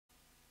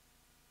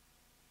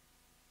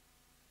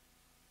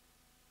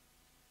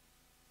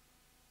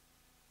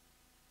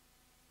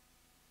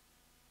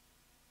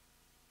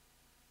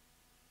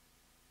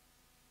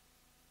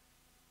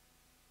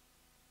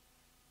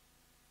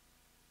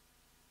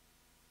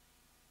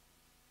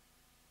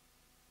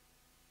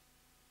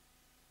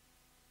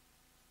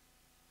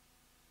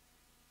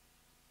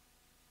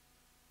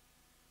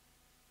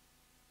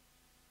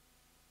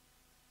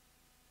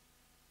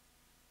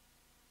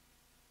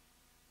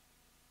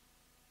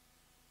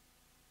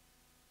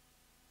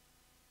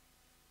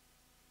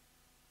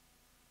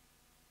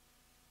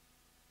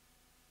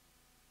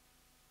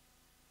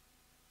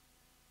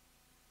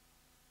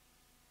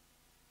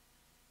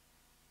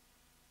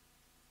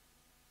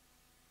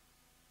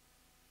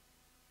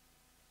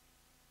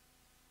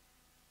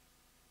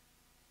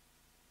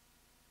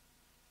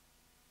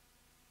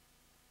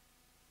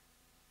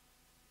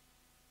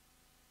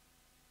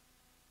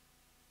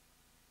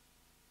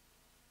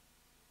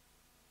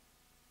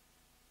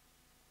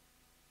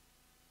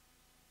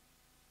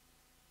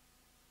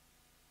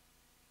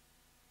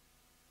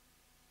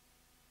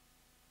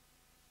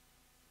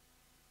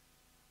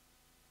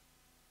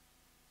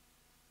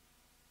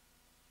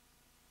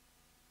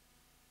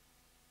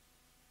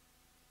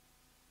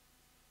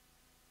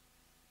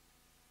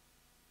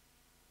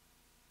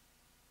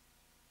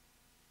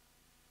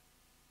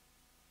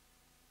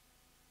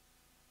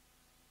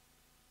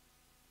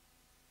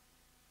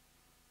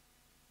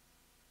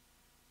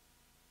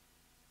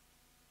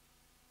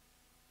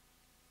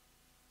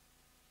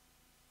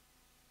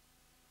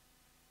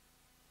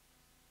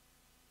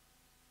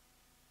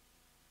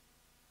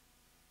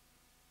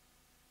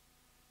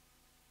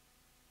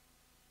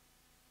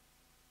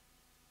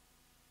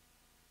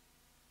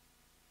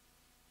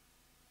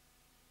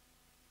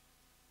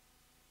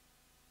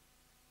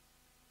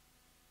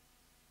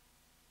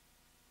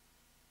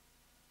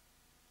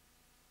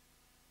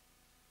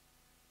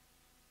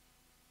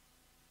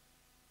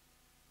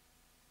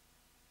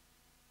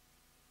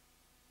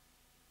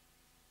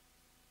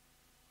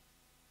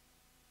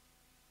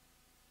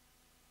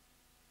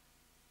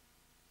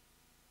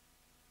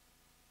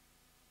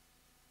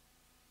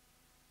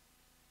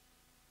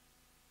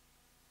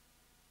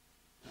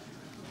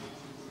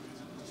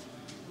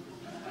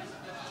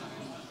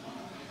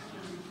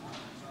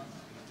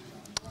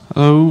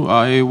Hello,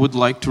 I would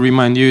like to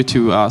remind you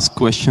to ask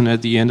questions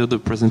at the end of the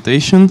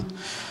presentation.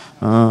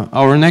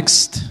 Our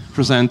next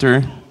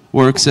presenter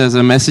works as a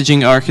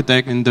messaging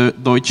architect in the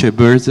Deutsche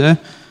Boerse.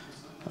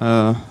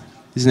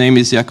 His name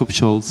is Jakub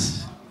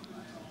Scholz.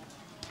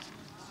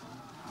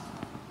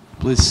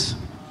 Please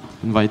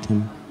invite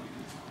him.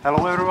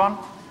 Hello, everyone.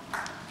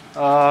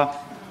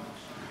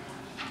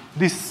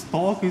 This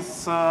talk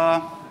is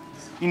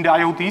in the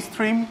IoT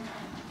stream,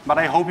 but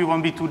I hope you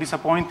won't be too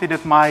disappointed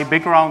that my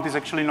background is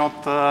actually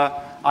not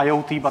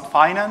IoT but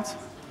finance.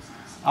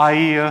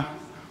 I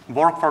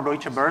work for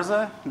Deutsche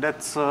Boerse.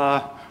 That's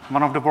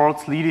one of the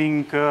world's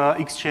leading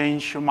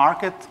exchange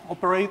market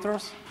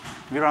operators.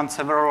 We run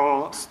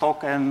several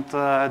stock and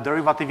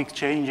derivative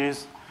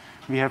exchanges.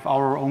 We have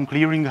our own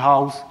clearing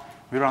house.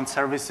 We run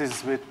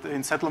services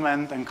in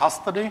settlement and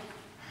custody.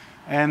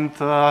 And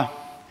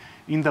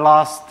in the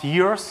last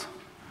years,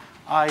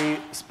 I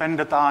spent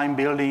the time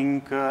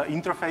building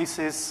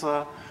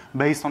interfaces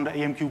based on the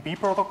AMQP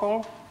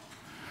protocol.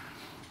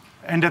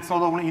 And that's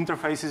not only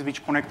interfaces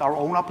which connect our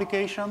own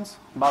applications,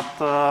 but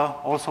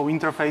also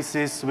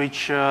interfaces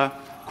which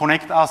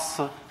connect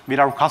us with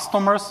our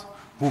customers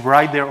who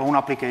write their own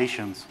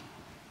applications.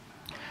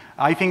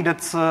 I think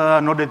that's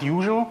not that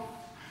usual,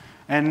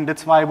 and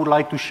that's why I would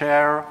like to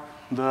share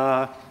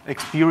the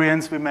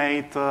experience we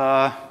made,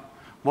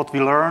 what we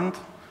learned,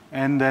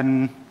 and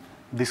then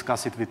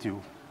discuss it with you.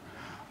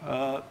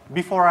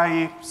 Before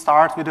I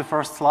start with the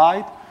first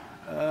slide,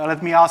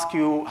 let me ask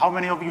you, how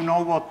many of you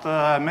know what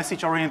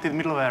message-oriented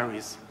middleware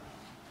is?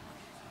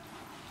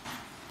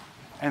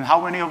 And how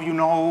many of you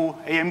know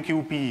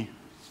AMQP?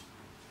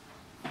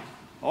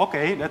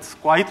 Okay, that's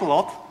quite a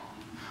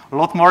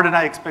lot more than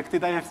I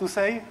expected, I have to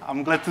say.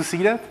 I'm glad to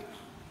see that.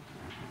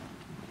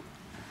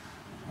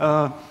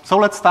 So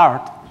let's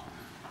start.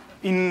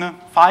 In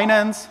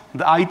finance,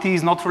 the IT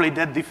is not really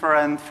that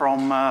different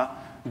from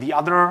the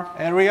other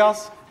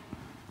areas.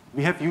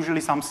 We have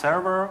usually some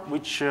server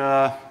which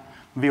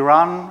we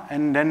run,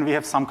 and then we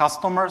have some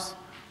customers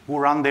who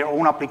run their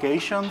own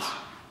applications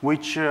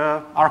which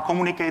are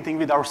communicating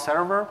with our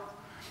server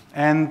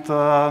and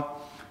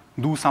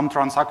do some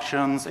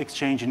transactions,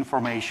 exchange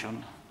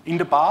information. In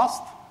the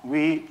past,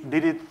 we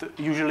did it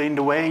usually in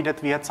the way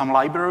that we had some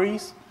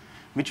libraries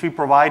which we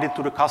provided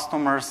to the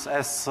customers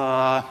as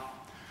the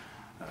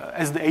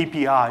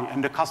API,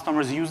 and the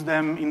customers use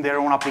them in their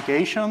own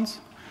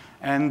applications.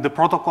 And the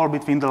protocol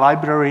between the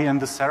library and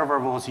the server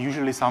was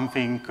usually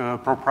something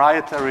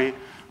proprietary,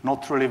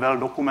 not really well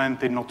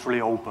documented, not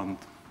really opened.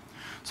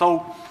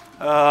 So,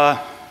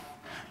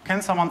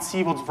 can someone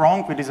see what's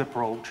wrong with this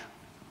approach?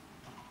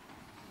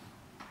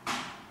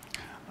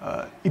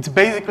 It's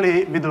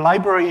basically, with the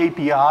library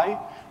API,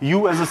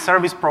 you as a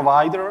service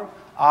provider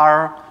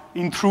are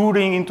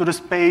intruding into the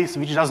space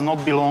which does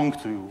not belong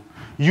to you.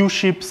 You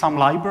ship some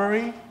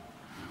library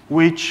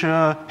which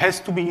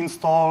has to be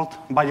installed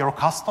by your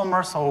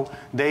customer, so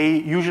they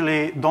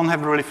usually don't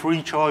have really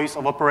free choice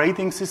of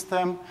operating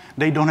system.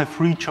 They don't have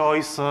free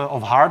choice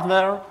of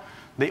hardware.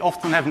 They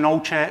often have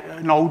no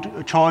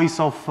choice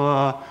of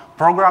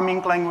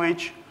programming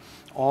language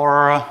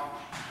or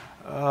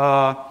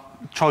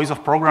choice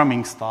of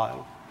programming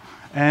style.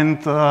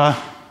 And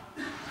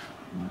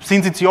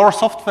since it's your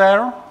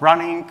software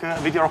running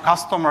with your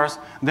customers,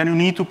 then you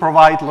need to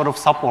provide a lot of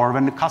support.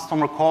 When the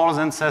customer calls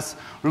and says,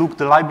 look,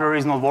 the library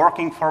is not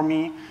working for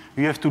me,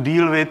 you have to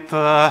deal with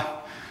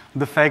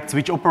the facts,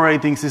 which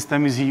operating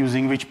system is he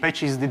using, which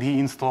patches did he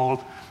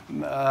install.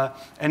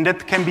 And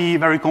that can be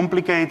very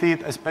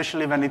complicated,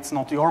 especially when it's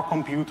not your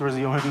computers,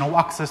 you have no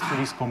access to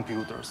these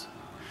computers.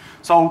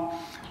 So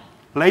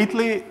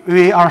lately,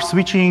 we are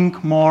switching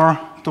more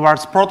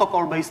towards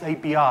protocol-based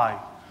API.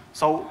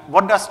 So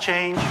what does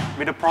change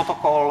with the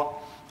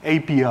protocol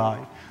API?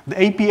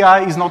 The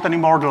API is not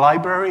anymore the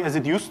library as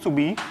it used to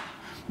be,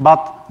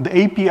 but the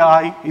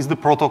API is the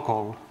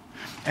protocol.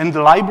 And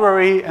the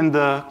library and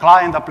the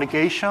client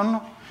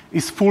application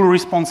is full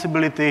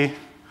responsibility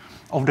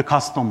of the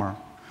customer.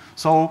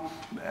 So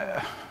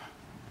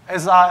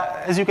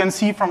as you can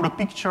see from the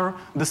picture,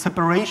 the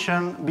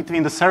separation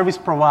between the service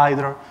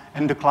provider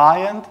and the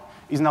client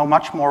is now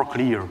much more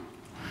clear.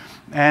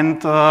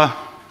 And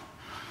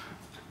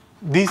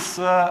this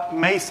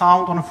may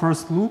sound on a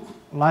first look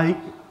like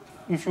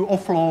if you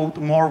offload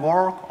more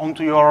work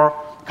onto your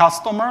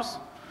customers,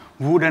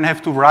 who then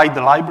have to write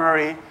the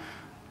library,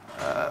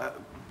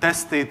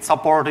 test it,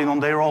 support it on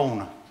their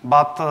own.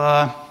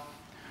 But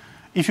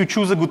if you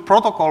choose a good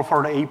protocol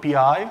for the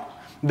API,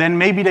 then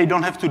maybe they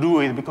don't have to do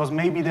it, because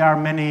maybe there are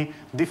many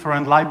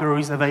different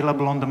libraries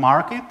available on the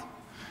market,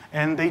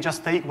 and they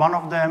just take one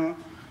of them,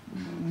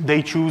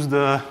 they choose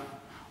the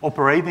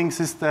operating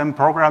system,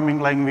 programming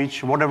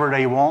language, whatever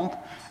they want,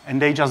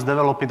 and they just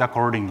develop it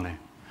accordingly.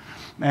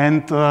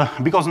 And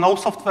because no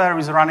software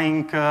is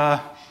running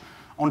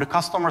on the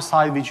customer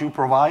side which you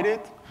provided,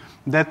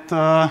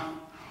 that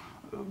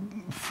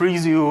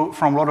frees you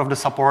from a lot of the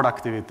support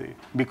activity,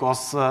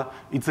 because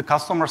it's a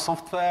customer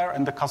software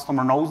and the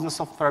customer knows the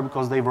software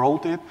because they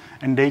wrote it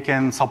and they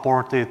can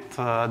support it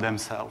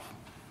themselves.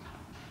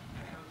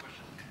 I have a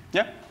question.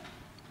 Yeah?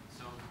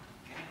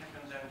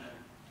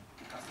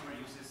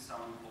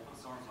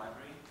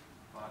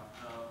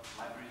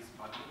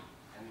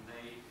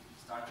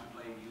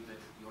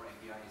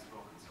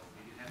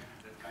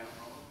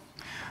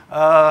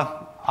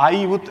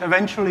 I would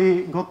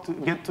eventually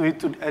get to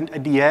it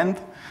at the end.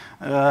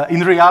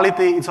 In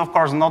reality, it's of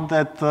course not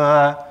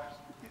that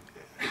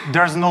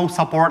there's no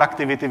support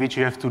activity which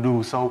you have to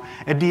do. So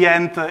at the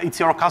end, it's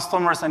your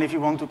customers, and if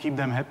you want to keep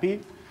them happy,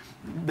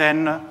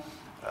 then,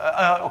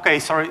 okay,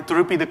 sorry, to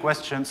repeat the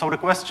question. So the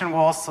question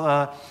was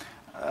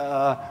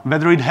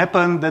whether it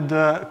happened that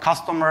the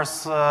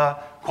customers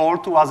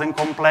called to us and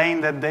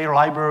complained that their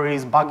library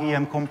is buggy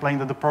and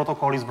complained that the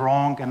protocol is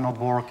wrong and not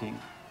working.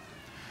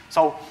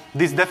 So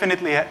this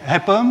definitely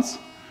happens,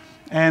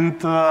 and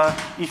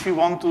if you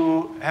want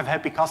to have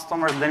happy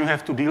customers, then you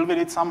have to deal with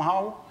it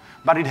somehow,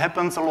 but it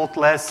happens a lot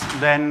less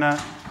than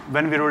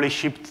when we really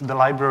shipped the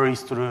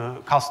libraries to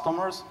the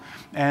customers.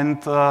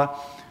 And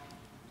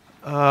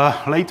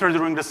later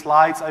during the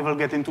slides, I will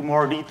get into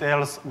more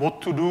details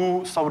what to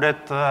do so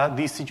that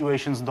these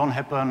situations don't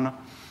happen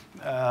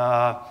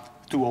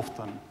too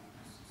often.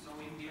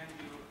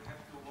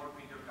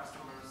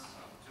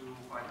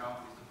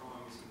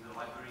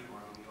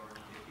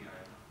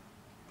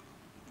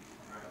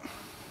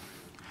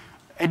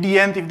 At the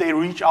end, if they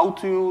reach out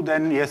to you,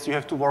 then yes, you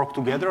have to work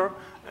together.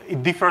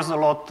 It differs a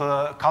lot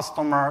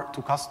customer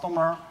to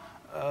customer.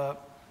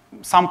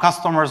 Some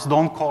customers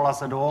don't call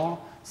us at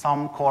all.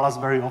 Some call us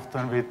very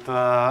often with,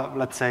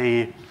 let's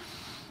say,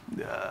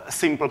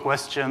 simple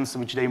questions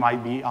which they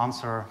might be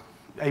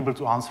able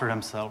to answer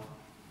themselves.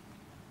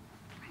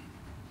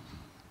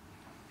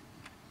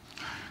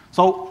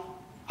 So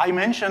I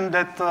mentioned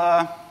that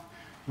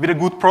with a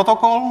good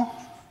protocol,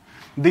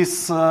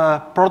 this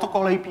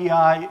protocol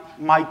API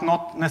might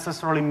not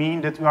necessarily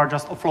mean that you are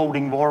just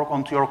offloading work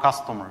onto your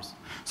customers.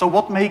 So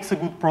what makes a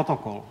good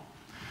protocol?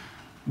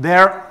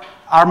 There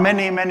are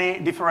many, many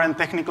different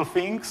technical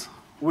things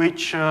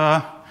which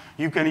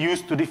you can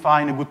use to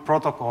define a good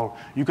protocol.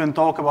 You can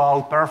talk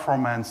about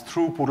performance,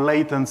 throughput,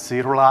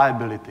 latency,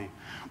 reliability.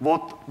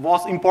 What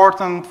was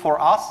important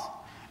for us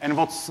and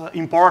what's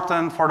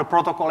important for the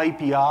protocol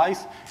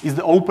APIs is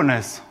the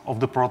openness of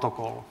the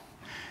protocol.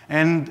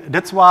 And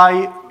that's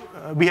why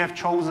we have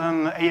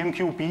chosen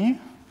AMQP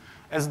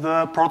as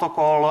the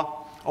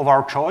protocol of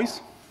our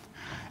choice.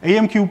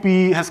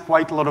 AMQP has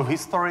quite a lot of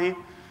history.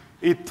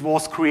 It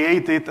was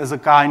created as a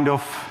kind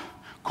of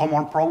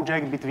common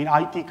project between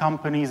IT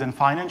companies and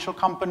financial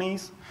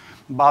companies.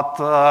 But,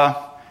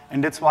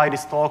 and that's why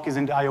this talk is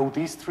in the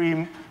IoT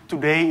stream.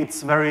 Today,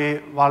 it's very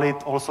valid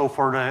also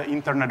for the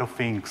Internet of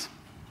Things.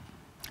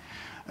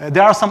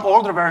 There are some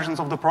older versions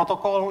of the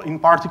protocol, in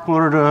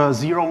particular the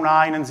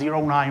 09 and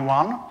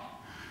 091.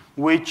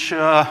 Which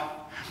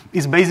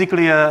is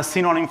basically a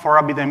synonym for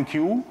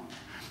RabbitMQ.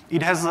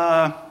 It has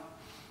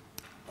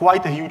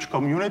quite a huge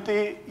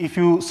community. If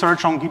you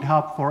search on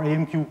GitHub for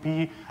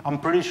AMQP, I'm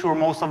pretty sure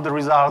most of the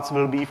results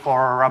will be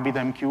for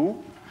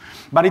RabbitMQ.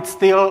 But it's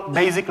still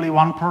basically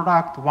one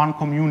product, one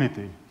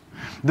community.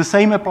 The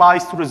same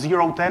applies to the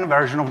 010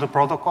 version of the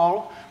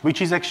protocol,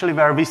 which is actually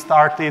where we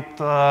started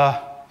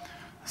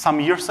some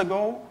years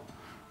ago.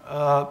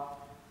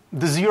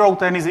 The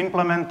 010 is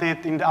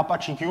implemented in the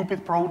Apache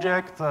Cupid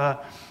project,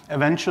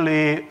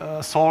 eventually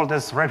sold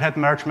as Red Hat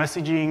MRG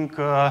Messaging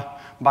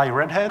by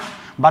Red Hat.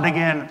 But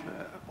again,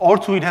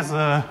 although it has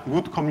a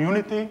good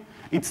community,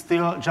 it's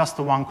still just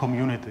one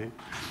community.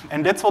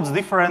 And that's what's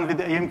different with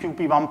the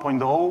AMQP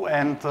 1.0.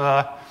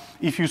 And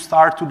if you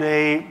start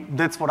today,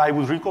 that's what I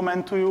would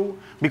recommend to you.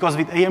 Because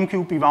with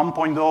AMQP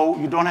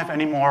 1.0, you don't have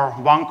anymore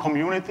one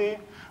community,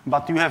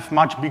 but you have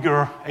much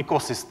bigger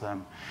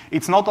ecosystem.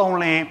 It's not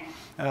only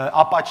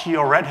Apache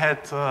or Red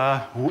Hat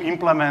who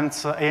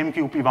implements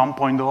AMQP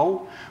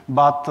 1.0,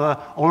 but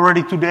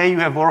already today you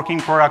have working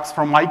products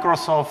from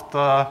Microsoft,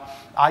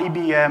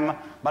 IBM,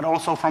 but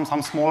also from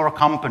some smaller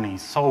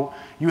companies. So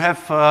you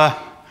have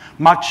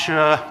much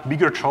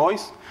bigger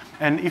choice.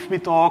 And if we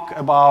talk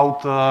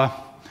about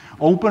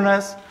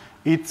openness,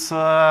 it's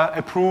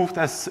approved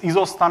as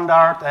ISO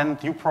standard, and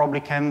you probably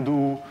can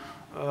do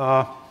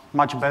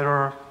much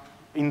better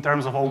in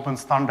terms of open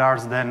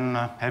standards than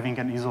having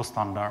an ISO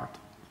standard.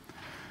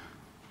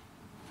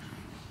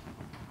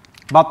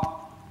 But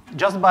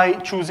just by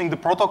choosing the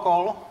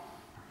protocol,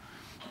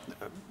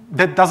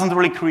 that doesn't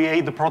really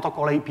create the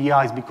protocol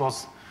APIs,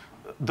 because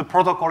the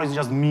protocol is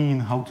just mean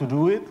how to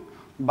do it,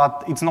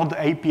 but it's not the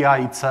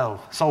API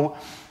itself. So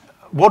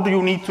what do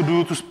you need to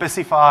do to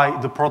specify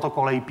the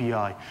protocol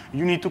API?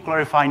 You need to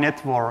clarify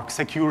network,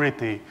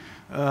 security.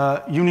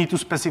 You need to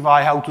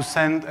specify how to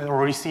send or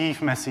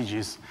receive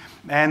messages,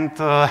 and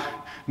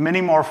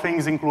many more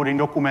things, including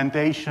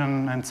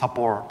documentation and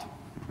support.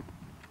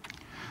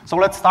 So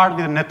let's start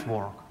with the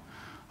network.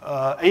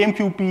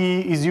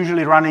 AMQP is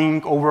usually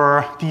running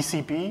over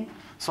TCP,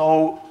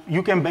 so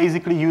you can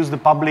basically use the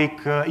public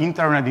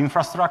internet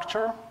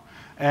infrastructure.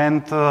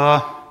 And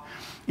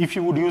if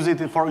you would use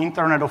it for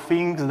Internet of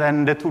Things,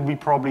 then that would be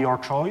probably your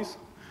choice.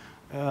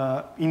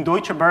 In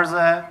Deutsche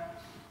Boerse,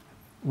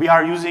 we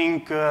are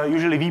using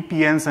usually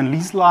VPNs and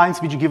lease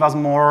lines, which give us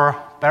more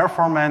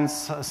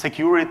performance,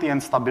 security,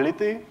 and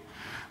stability.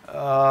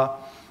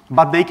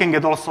 But they can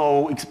get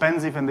also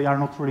expensive, and they are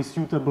not really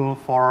suitable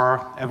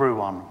for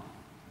everyone.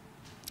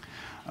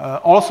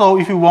 Also,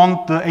 if you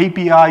want the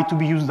API to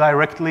be used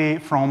directly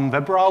from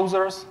web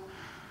browsers,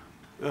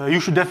 you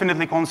should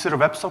definitely consider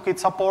WebSocket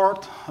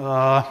support.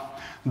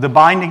 The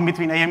binding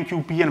between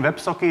AMQP and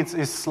WebSockets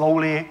is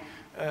slowly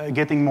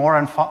getting more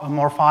and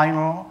more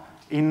final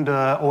in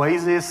the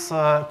OASIS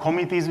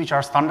committees which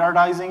are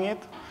standardizing it.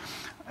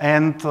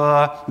 And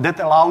that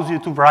allows you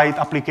to write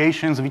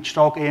applications which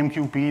talk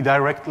AMQP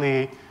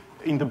directly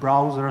in the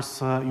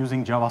browsers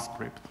using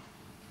JavaScript.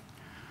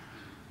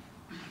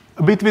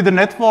 A bit with the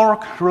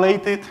network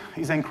related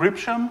is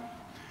encryption.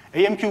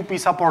 AMQP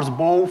supports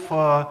both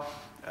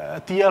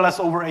TLS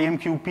over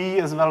AMQP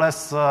as well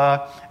as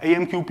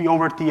AMQP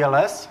over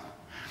TLS.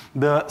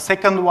 The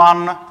second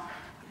one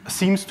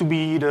seems to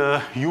be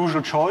the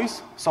usual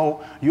choice.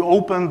 So you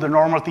open the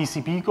normal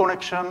TCP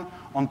connection.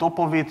 On top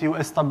of it, you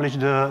establish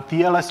the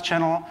TLS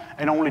channel,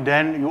 and only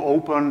then you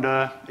open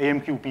the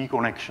AMQP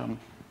connection.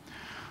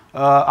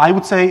 I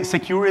would say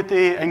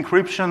security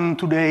encryption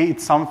today,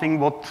 it's something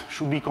what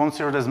should be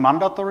considered as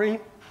mandatory.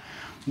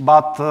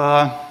 But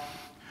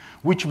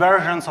which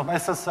versions of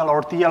SSL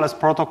or TLS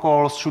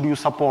protocols should you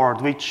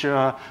support? Which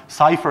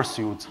cipher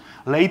suits?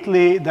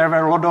 Lately, there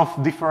were a lot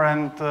of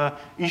different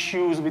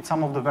issues with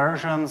some of the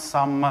versions,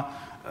 some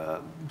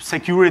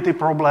security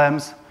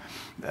problems.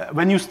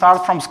 When you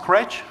start from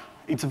scratch,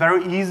 it's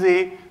very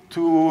easy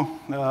to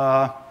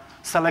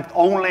select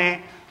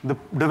only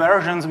the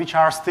versions which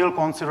are still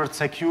considered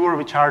secure,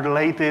 which are the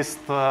latest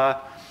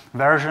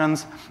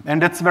versions,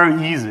 and that's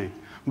very easy.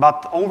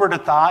 But over the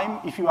time,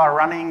 if you are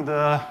running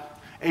the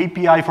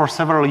API for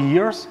several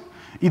years,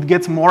 it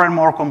gets more and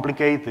more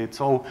complicated.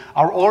 So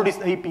our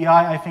oldest API,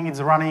 I think it's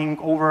running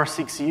over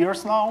 6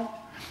 years now,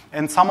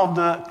 and some of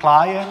the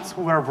clients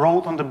who were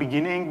wrote on the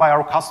beginning by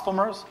our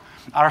customers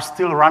are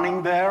still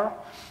running there,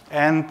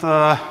 and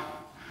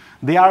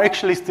they are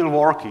actually still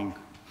working.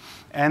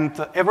 And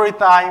every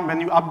time when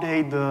you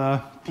update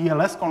the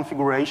TLS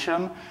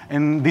configuration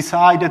and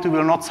decide that you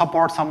will not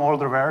support some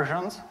older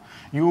versions,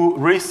 you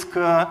risk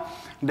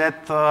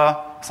that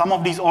some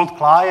of these old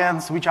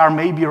clients, which are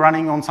maybe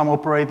running on some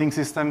operating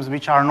systems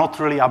which are not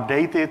really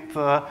updated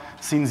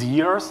since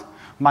years,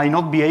 might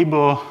not be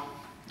able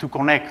to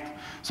connect.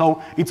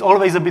 So it's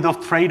always a bit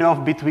of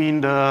trade-off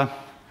between the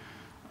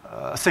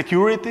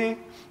security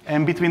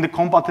and between the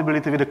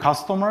compatibility with the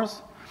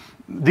customers.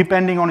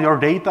 Depending on your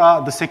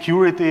data, the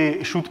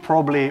security should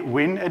probably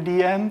win at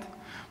the end,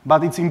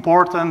 but it's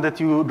important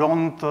that you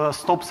don't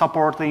stop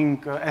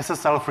supporting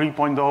SSL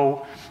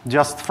 3.0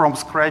 just from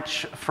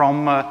scratch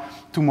from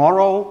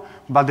tomorrow,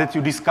 but that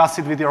you discuss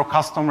it with your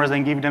customers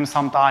and give them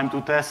some time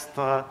to test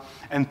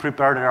and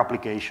prepare their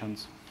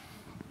applications.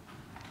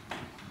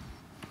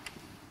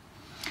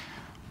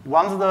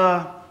 Once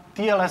the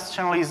TLS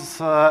channel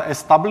is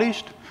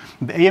established,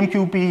 the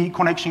AMQP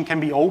connection can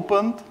be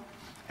opened,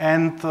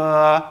 and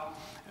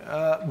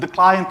the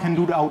client can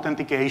do the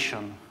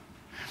authentication.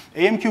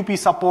 AMQP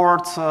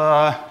supports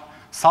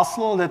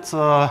SASL, that's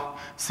a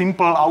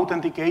simple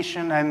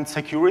authentication and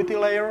security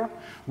layer,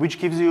 which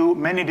gives you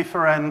many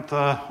different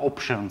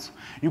options.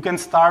 You can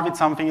start with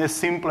something as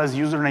simple as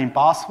username,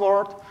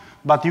 password,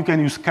 but you can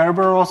use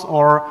Kerberos,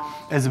 or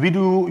as we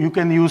do, you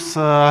can use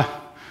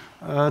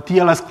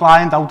TLS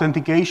client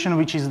authentication,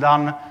 which is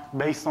done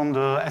based on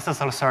the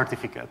SSL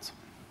certificates.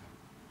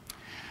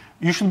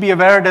 You should be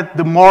aware that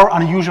the more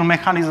unusual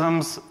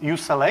mechanisms you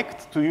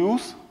select to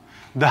use,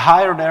 the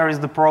higher there is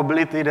the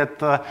probability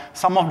that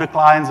some of the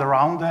clients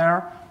around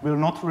there will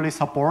not really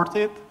support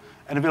it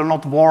and will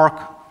not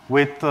work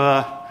with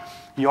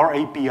your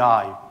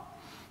API.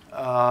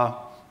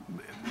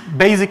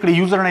 Basically,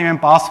 username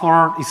and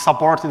password is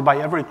supported by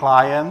every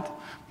client,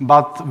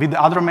 but with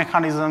other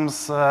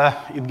mechanisms,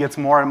 it gets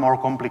more and more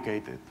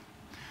complicated.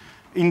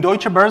 In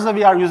Deutsche Boerse,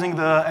 we are using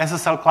the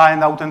SSL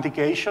client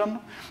authentication.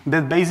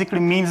 That basically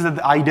means that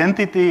the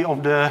identity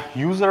of the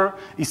user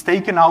is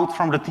taken out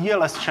from the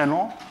TLS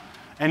channel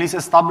and is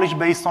established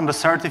based on the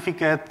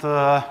certificate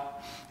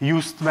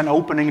used when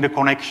opening the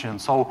connection.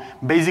 So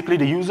basically,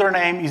 the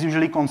username is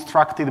usually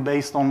constructed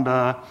based on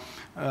the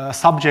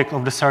subject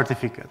of the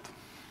certificate.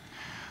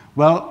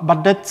 Well,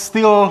 but that's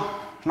still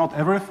not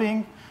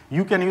everything.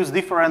 You can use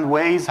different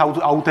ways how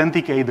to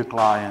authenticate the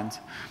client.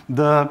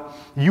 The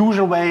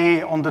usual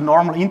way on the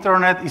normal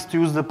internet is to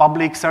use the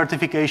public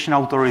certification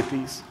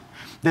authorities.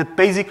 That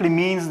basically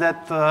means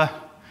that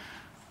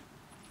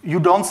you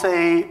don't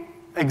say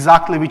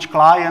exactly which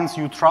clients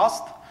you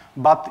trust,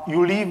 but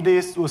you leave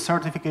this to a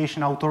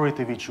certification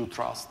authority which you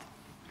trust.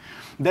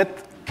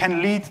 That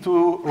can lead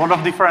to a lot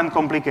of different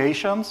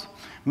complications,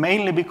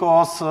 mainly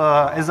because,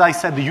 as I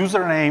said, the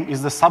username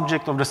is the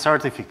subject of the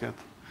certificate.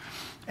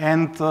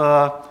 And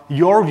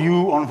your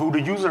view on who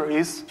the user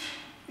is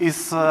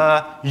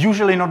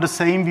usually not the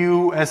same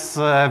view as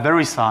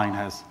VeriSign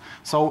has.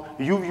 So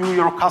you view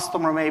your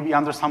customer maybe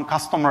under some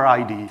customer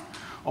ID,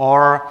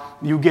 or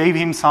you gave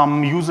him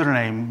some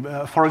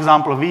username. For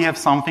example, we have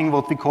something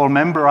what we call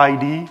member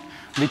ID,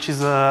 which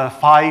is a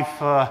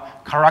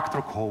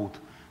 5-character code,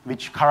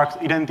 which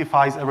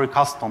identifies every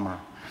customer.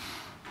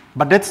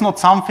 But that's not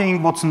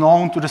something what's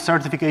known to the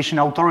certification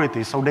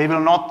authority, so they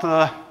will not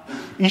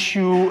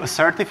issue a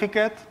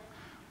certificate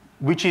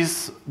which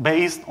is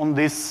based on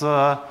this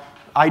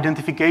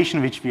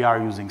identification which we are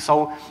using.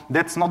 So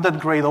that's not that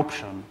great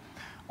option.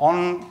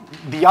 On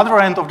the other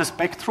end of the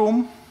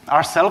spectrum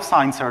are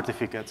self-signed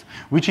certificates,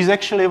 which is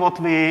actually what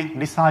we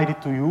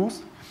decided to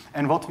use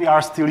and what we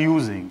are still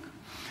using.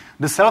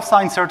 The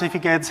self-signed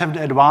certificates have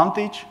the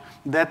advantage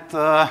that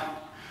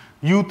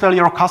you tell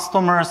your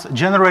customers,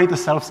 generate a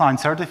self-signed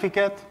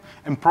certificate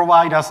and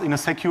provide us in a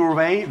secure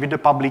way with the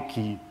public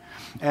key.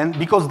 And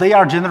because they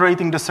are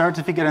generating the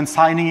certificate and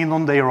signing it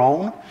on their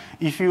own,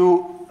 if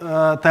you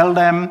tell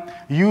them,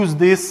 use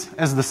this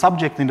as the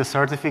subject in the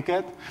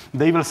certificate,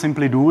 they will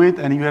simply do it,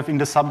 and you have in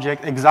the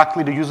subject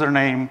exactly the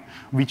username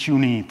which you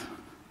need.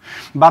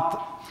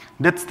 But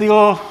that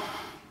still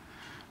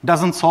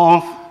doesn't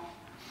solve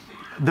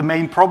the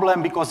main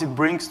problem because it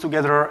brings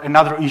together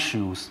another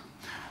issues.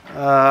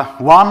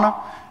 One,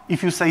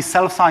 if you say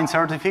self-signed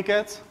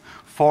certificates,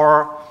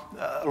 for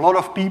a lot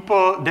of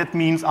people that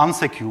means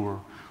unsecure,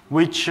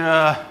 which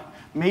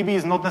maybe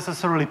is not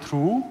necessarily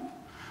true,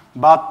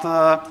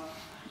 but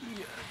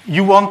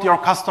you want your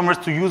customers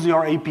to use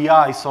your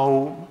API,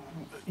 so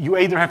you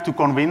either have to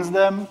convince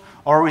them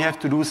or we have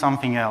to do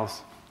something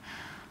else.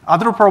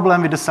 Other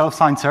problem with the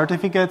self-signed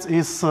certificates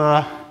is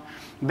that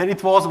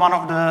it was one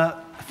of the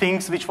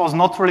things which was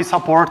not really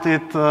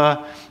supported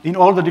in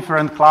all the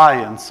different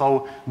clients.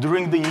 So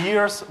during the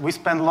years, we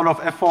spent a lot of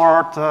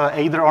effort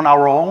either on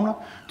our own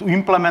to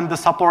implement the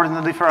support in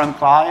the different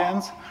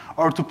clients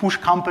or to push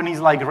companies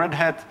like Red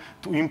Hat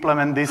to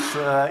implement this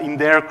in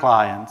their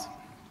clients.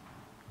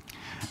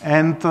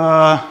 And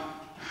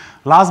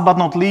last but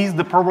not least,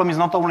 the problem is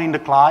not only in the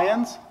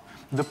clients,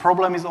 the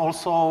problem is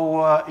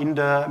also in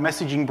the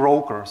messaging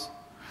brokers.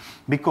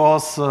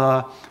 Because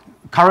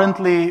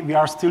currently we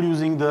are still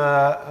using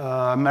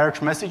the merge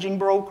messaging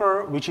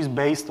broker, which is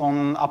based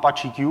on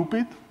Apache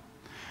Cupid.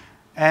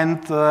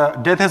 And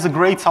that has a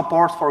great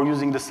support for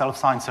using the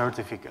self-signed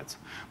certificates.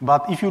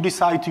 But if you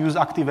decide to use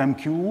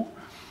ActiveMQ,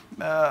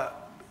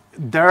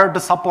 there the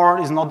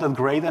support is not that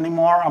great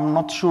anymore. I'm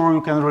not sure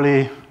you can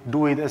really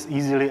do it as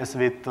easily as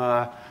with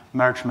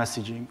merge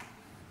messaging.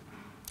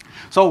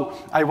 So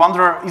I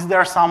wonder, is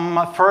there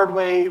some third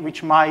way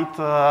which might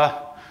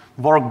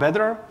work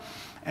better?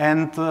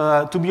 And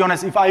to be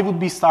honest, if I would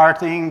be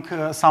starting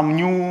some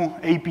new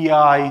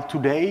API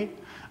today,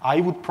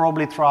 I would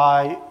probably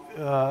try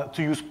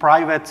to use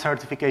private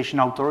certification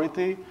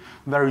authority,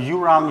 where you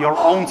run your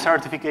own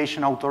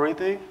certification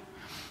authority.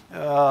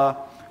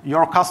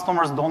 Your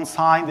customers don't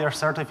sign their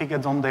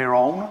certificates on their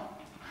own,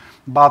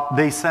 but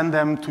they send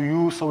them to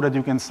you so that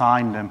you can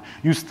sign them.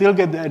 You still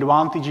get the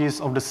advantages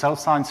of the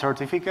self-signed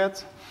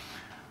certificates,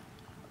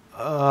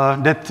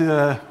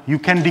 that you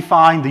can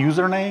define the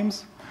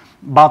usernames,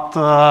 but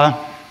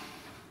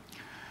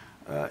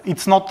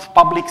it's not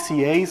public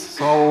CAs,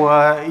 so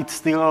it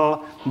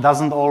still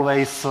doesn't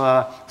always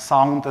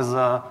sound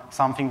as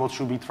something what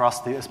should be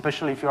trusted,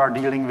 especially if you are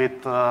dealing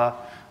with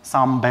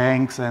some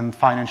banks and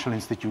financial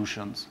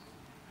institutions.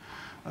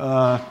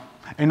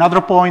 Another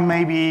point,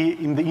 maybe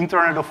in the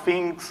Internet of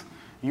Things,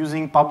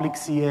 using public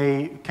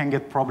CA can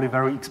get probably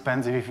very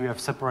expensive if you have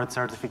separate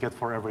certificate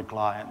for every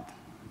client.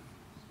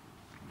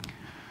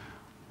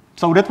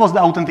 So that was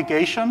the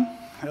authentication.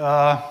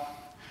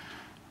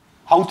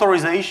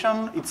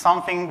 Authorization, it's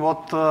something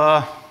what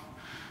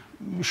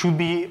should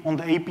be on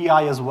the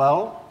API as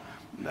well.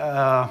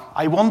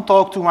 I won't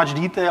talk too much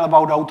detail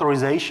about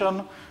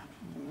authorization.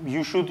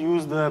 You should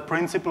use the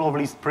principle of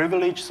least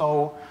privilege,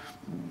 so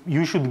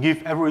you should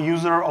give every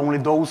user only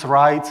those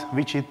rights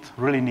which it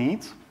really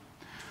needs.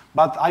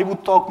 But I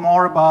would talk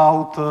more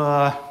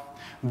about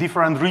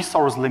different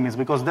resource limits,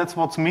 because that's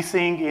what's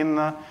missing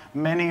in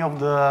many of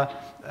the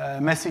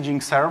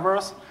messaging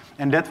servers,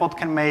 and that's what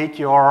can make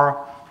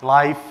your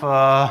life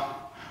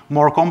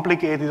more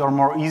complicated or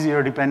more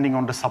easier depending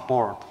on the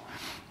support.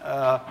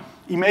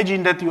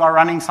 Imagine that you are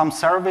running some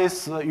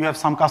service, you have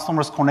some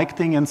customers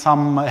connecting, and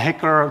some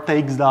hacker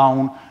takes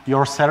down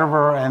your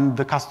server and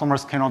the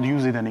customers cannot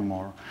use it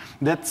anymore.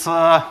 That's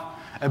a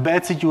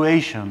bad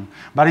situation.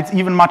 But it's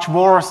even much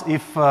worse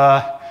if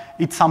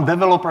it's some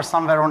developer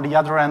somewhere on the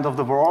other end of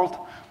the world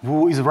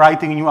who is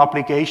writing a new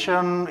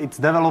application, it's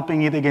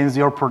developing it against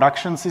your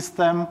production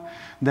system,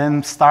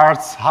 then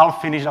starts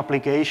half-finished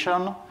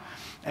application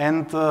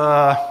and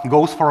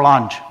goes for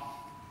lunch.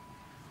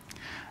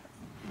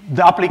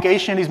 The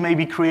application is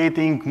maybe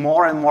creating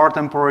more and more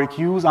temporary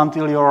queues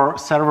until your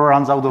server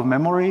runs out of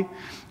memory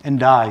and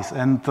dies.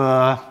 And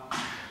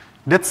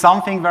that's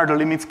something where the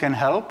limits can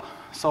help.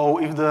 So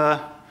if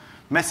the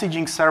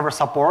messaging server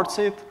supports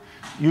it,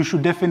 you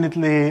should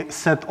definitely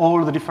set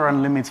all the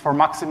different limits for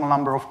maximum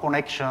number of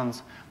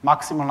connections,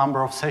 maximum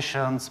number of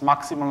sessions,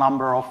 maximum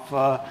number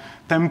of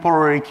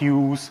temporary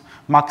queues,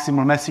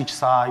 maximum message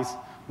size,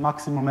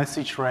 maximum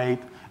message rate.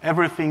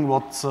 Everything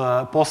what's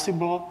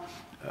possible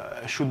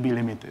should be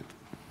limited.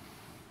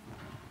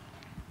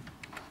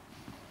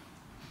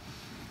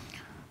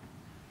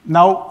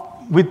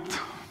 Now, with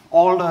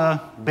all the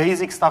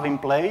basic stuff in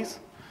place,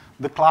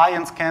 the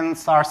clients can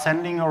start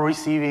sending or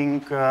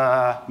receiving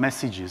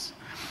messages.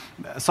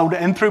 So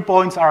the entry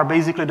points are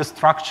basically the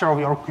structure of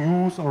your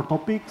queues or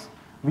topics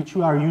which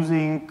you are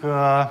using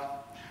to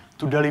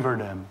deliver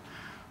them.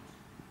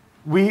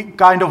 We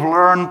kind of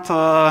learned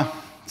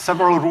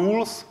several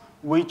rules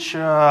which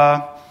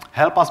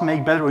help us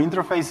make better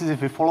interfaces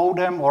if we follow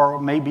them, or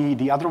maybe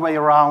the other way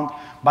around.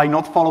 By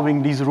not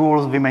following these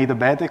rules, we made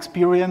bad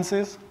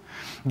experiences.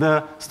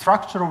 The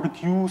structure of the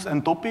queues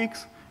and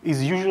topics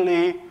is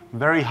usually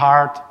very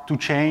hard to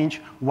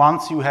change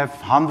once you have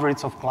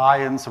hundreds of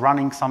clients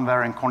running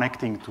somewhere and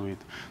connecting to it.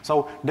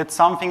 So that's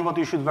something what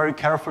you should very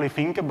carefully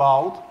think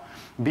about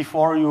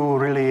before you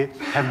really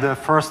have the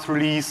first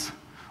release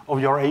of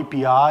your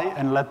API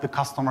and let the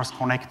customers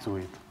connect to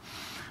it.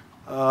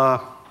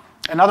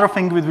 Another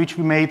thing with which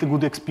we made a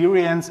good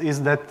experience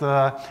is that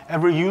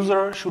every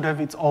user should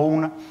have its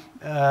own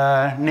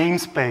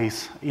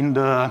namespace in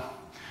the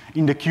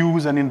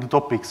queues and in the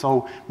topics.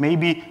 So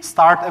maybe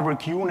start every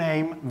queue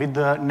name with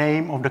the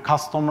name of the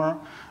customer,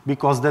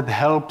 because that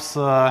helps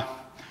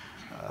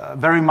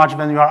very much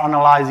when you are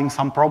analyzing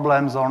some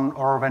problems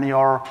or when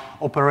your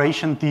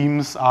operation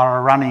teams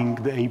are running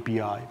the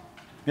API.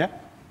 Yeah?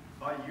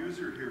 By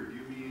user here, do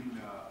you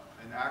mean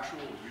an actual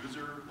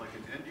user, like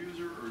an end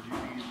user, or do you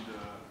mean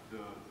the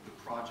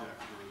project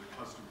or the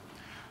customer?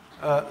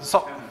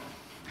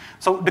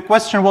 So the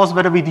question was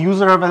whether with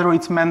user, whether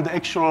it's meant the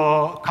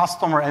actual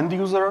customer end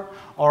user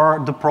or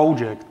the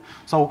project.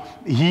 So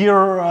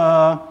here,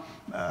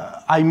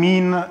 I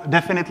mean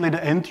definitely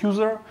the end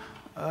user,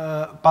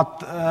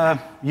 but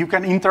you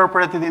can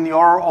interpret it in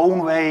your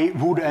own way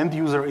who the end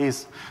user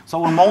is.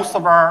 So in most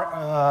of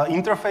our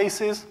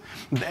interfaces,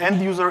 the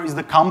end user is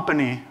the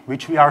company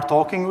which we are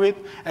talking with,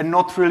 and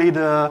not really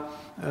the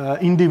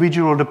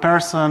individual, the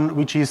person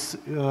which is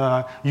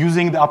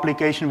using the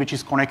application which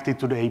is connected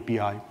to the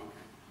API.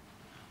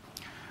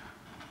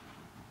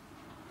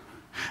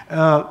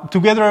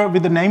 Together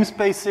with the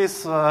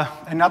namespaces,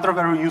 another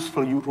very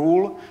useful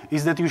rule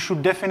is that you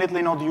should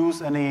definitely not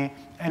use any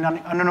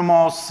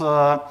anonymous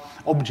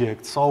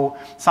object. So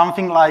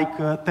something like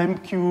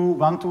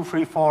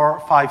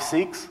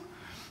tempq123456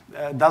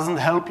 doesn't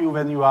help you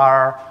when you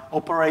are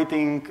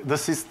operating the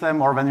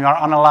system or when you are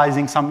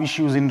analyzing some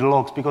issues in the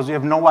logs, because you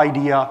have no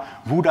idea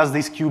who does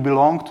this queue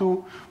belong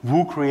to,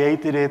 who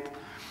created it,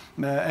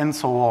 and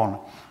so on.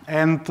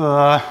 And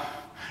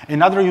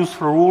another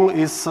useful rule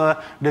is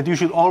that you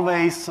should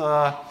always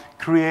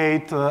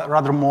create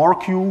rather more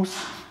queues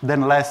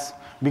than less,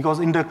 because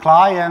in the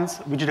clients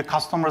which the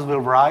customers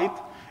will write,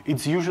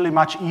 it's usually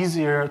much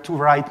easier to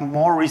write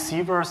more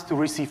receivers to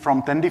receive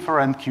from 10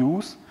 different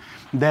queues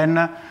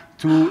than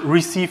to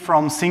receive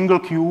from single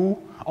queue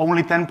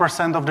only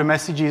 10% of the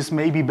messages,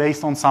 maybe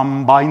based on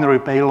some binary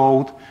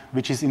payload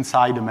which is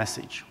inside the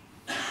message.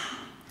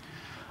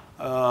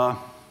 You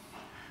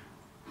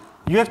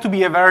have to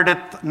be aware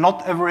that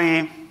not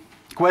every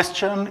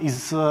question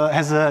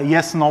has a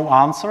yes-no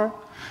answer.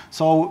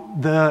 So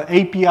the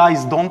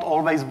APIs don't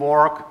always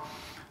work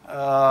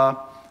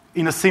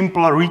in a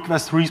simple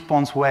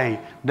request-response way.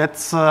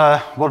 That's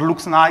what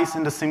looks nice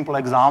in the simple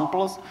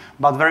examples,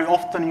 but very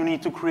often you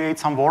need to create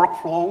some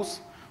workflows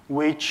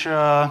which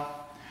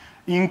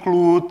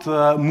include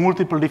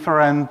multiple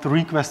different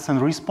requests and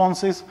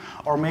responses,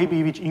 or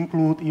maybe which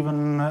include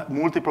even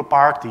multiple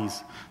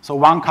parties. So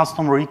one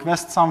customer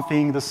requests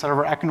something, the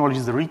server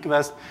acknowledges the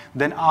request,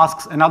 then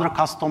asks another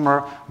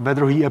customer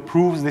whether he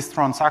approves this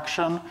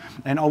transaction,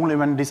 and only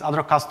when this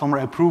other customer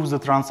approves the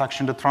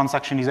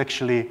transaction is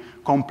actually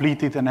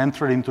completed and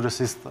entered into the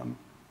system.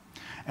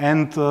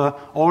 And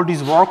all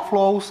these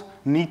workflows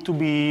need to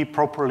be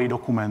properly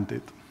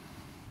documented.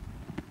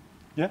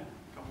 Yeah?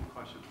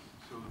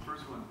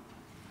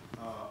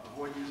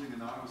 Using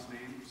anonymous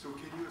name. So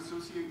can you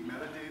associate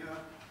metadata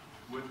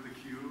with the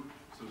queue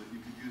so that you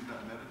could use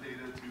that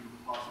metadata to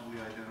possibly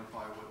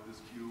identify what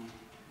this queue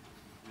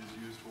is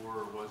used for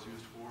or was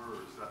used for, or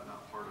is that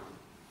not part of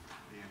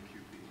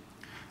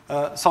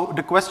AMQP? So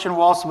the question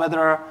was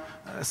whether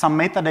some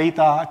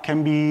metadata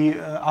can be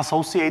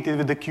associated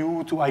with the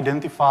queue to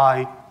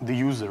identify the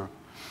user.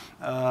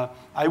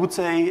 I would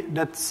say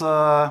that's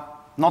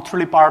not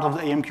really part of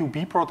the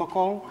AMQP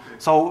protocol. Okay.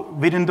 So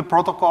within the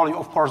protocol, you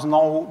of course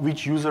know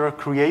which user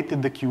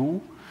created the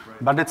queue,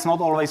 right, but it's not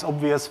always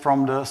obvious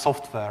from the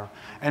software.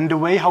 And the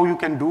way how you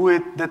can do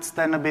it, that's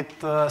then a bit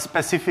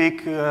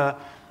specific to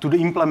the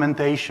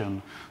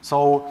implementation.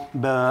 So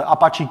the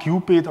Apache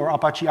Cupid or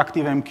Apache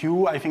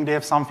ActiveMQ, I think they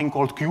have something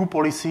called queue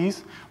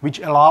policies, which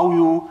allow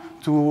you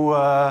to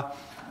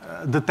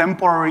the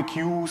temporary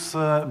queues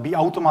be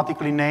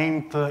automatically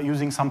named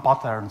using some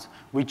patterns,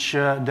 which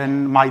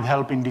then might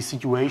help in these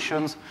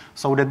situations,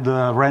 so that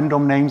the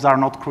random names are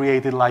not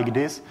created like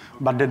this,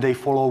 but that they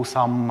follow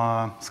some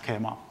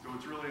schema. So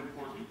it's really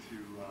important to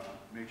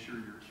make sure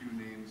your queue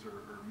names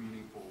are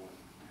meaningful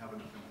and have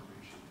enough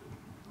information to them.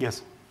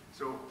 Yes.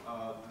 So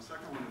the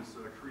second one is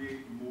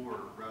create more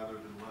rather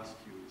than less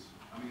queues.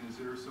 I mean, is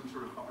there some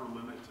sort of upper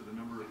limit to the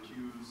number of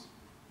queues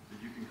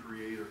that you can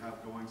create or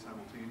have going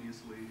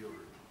simultaneously, or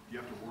do you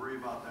have to worry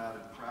about that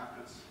in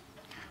practice?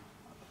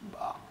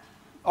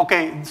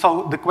 Okay,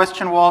 so the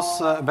question was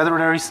whether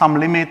there is some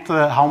limit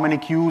how many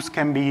queues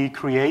can be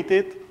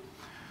created.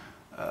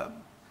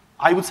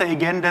 I would say,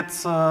 again,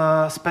 that's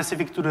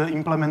specific to the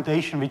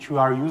implementation which we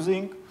are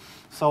using.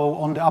 So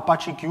on the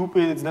Apache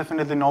Cupid, it's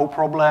definitely no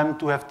problem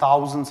to have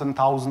thousands and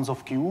thousands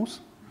of queues.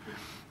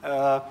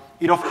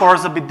 It, of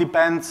course, a bit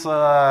depends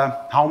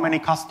how many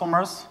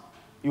customers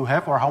you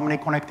have or how many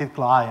connected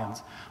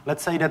clients.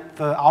 Let's say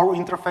that our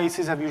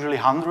interfaces have usually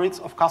hundreds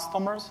of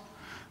customers.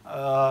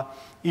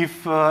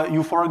 If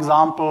you, for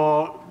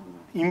example,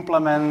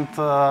 implement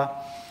a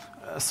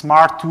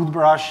smart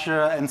toothbrush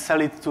and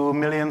sell it to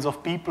millions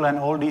of people and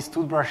all these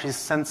toothbrushes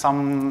send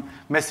some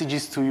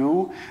messages to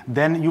you,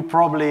 then you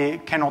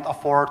probably cannot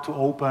afford to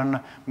open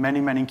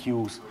many, many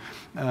queues.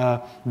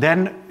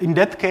 Then in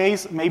that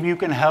case, maybe you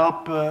can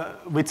help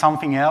with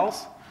something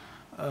else.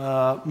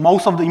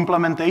 Most of the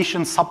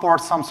implementations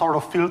support some sort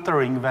of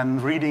filtering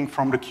when reading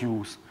from the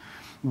queues.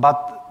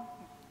 But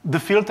the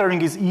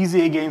filtering is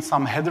easy against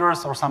some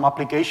headers or some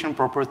application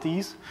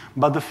properties,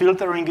 but the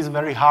filtering is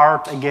very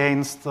hard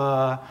against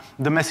the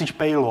message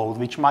payload,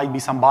 which might be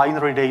some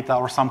binary data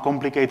or some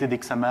complicated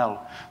XML.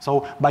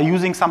 So by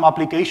using some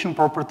application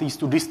properties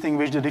to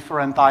distinguish the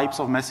different types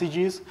of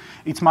messages,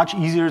 it's much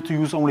easier to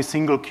use only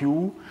single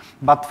queue,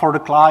 but for the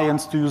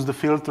clients to use the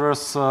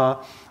filters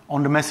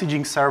on the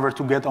messaging server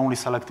to get only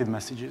selected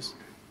messages.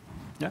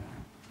 Yeah?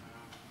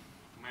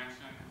 You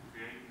mentioned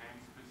create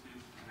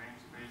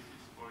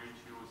namespaces for each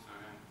user,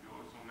 and you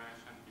also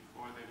mentioned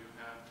before that you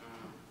have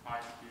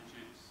 5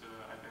 digits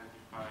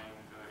identifying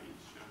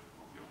each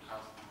of your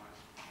customers.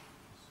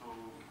 So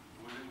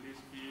wouldn't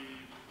this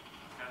be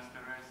just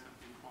a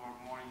recipe for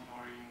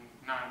monitoring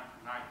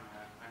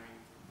nightmare? I mean,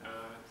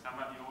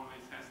 somebody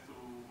always has to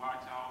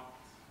watch out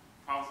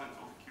thousands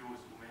of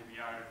queues who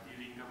maybe are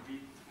dealing a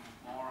bit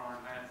more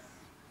or less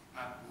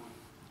not good.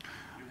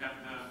 You have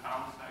the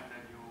downside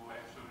that you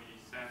actually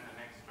send an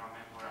extra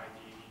member ID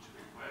in each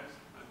request,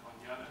 but on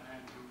the other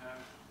hand, you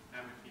have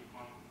everything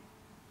on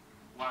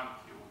one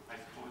queue. I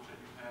suppose that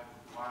you have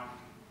one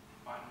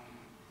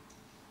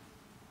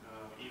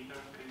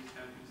interface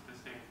that is the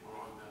same for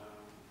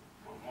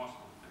most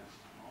of them,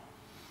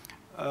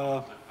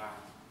 no?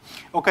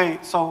 Okay,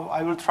 so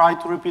I will try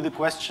to repeat the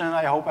question.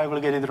 I hope I will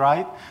get it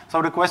right.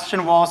 So the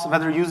question was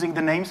whether using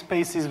the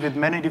namespaces with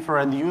many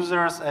different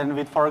users and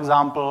with, for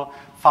example,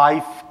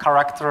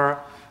 5-character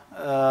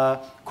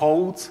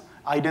codes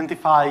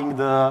identifying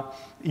the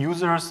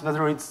users,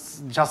 whether it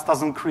just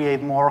doesn't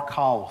create more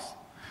chaos.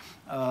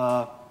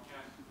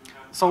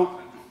 So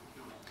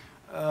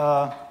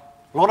a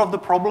lot of the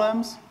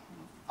problems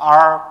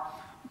are,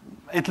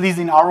 at least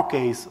in our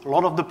case, a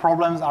lot of the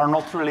problems are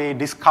not really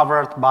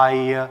discovered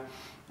by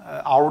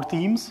our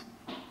teams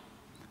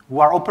who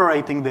are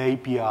operating the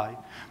API.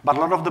 But a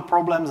lot of the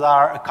problems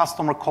are a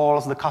customer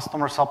calls the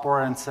customer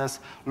support and says,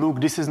 look,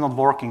 this is not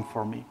working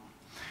for me.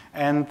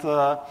 And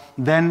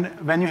then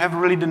when you have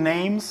really the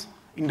names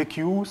in the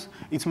queues,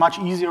 it's much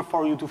easier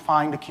for you to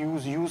find the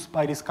queues used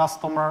by this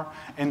customer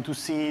and to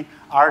see,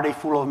 are they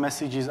full of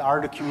messages, are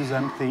the queues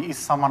empty, is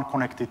someone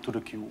connected to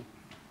the queue.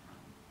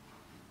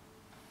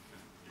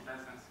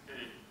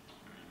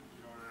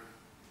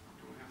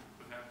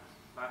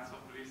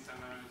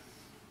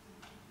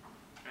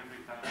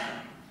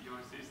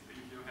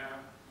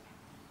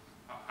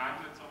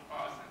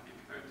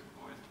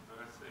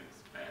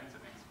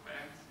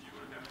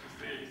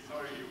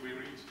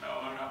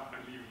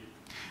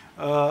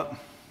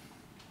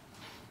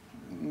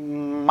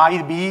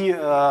 Might be,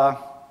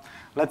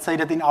 let's say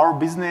that in our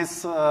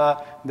business,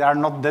 there are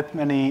not that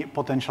many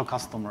potential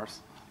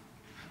customers.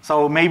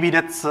 So maybe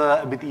that's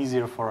a bit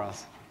easier for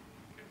us.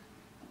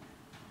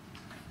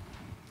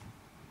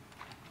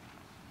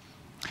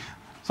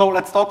 So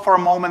let's talk for a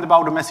moment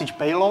about the message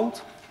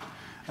payload.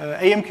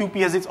 AMQP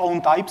has its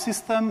own type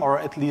system, or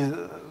at least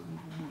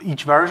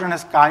each version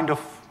has kind of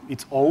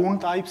its own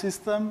type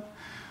system.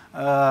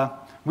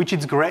 Which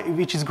is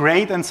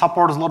great and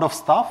supports a lot of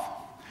stuff,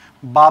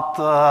 but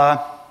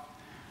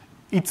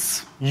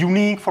it's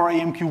unique for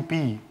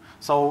AMQP.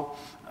 So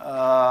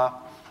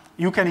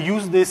you can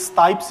use this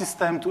type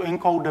system to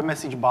encode the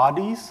message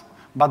bodies,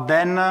 but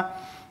then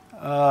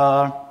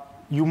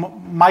you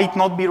might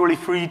not be really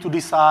free to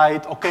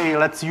decide, okay,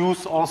 let's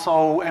use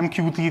also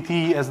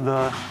MQTT as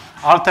the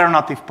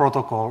alternative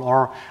protocol,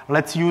 or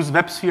let's use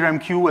WebSphere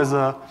MQ as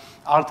a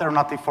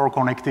alternative for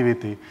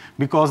connectivity,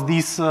 because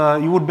these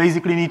you would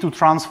basically need to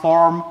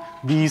transform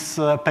these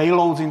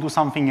payloads into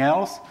something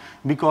else,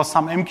 because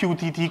some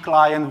MQTT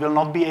client will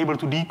not be able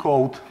to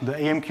decode the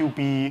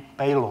AMQP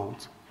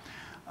payloads.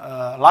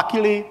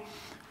 Luckily,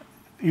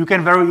 you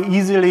can very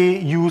easily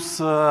use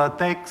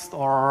text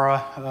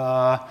or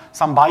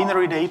some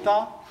binary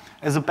data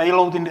as a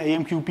payload in the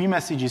AMQP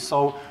messages,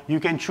 so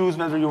you can choose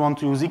whether you want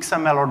to use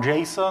XML or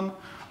JSON,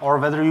 or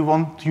whether you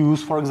want to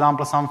use, for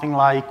example, something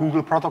like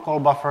Google Protocol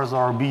buffers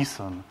or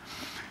BSON.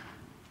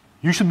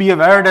 You should be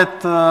aware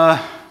that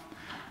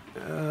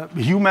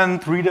human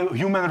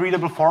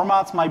readable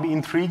formats might be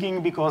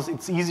intriguing because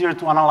it's easier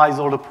to analyze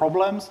all the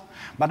problems,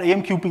 but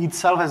AMQP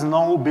itself has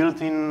no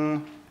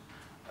built-in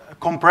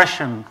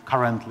compression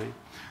currently.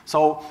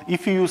 So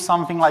if you use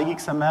something like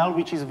XML,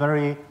 which is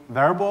very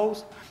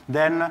verbose,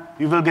 then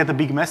you will get the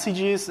big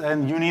messages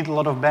and you need a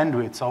lot of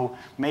bandwidth. So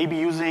maybe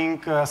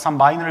using some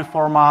binary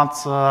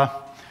formats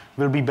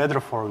will be better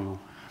for you.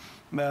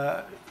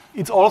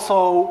 It's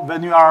also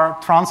when you are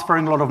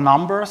transferring a lot of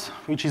numbers,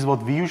 which is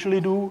what we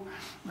usually do,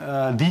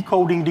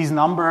 decoding these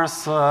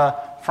numbers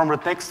from the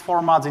text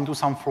formats into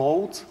some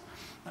floats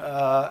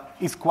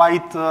is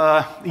quite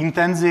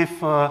intensive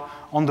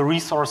on the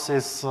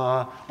resources,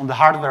 on the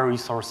hardware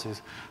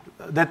resources.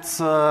 That's,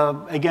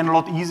 again, a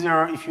lot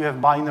easier if you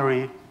have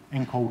binary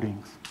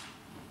encodings.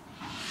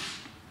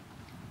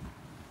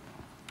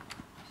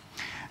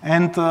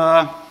 And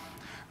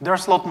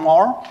there's a lot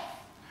more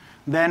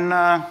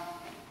than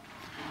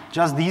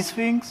just these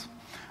things.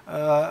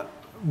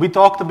 We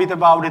talked a bit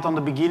about it on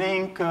the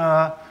beginning.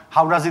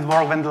 How does it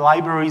work when the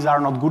libraries are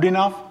not good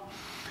enough?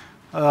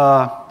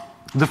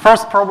 The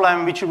first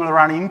problem which you will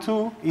run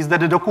into is that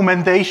the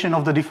documentation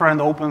of the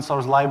different open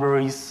source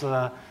libraries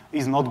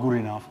is not good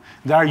enough.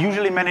 There are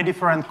usually many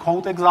different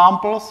code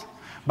examples,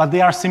 but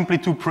they are simply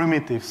too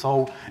primitive.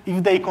 So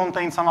if they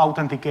contain some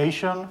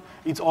authentication,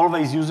 it's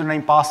always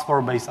username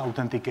password-based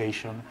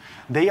authentication.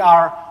 They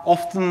are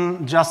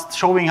often just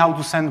showing how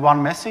to send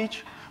one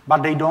message,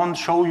 but they don't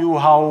show you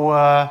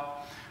how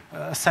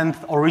send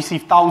or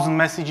receive 1,000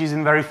 messages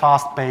in very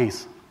fast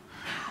pace.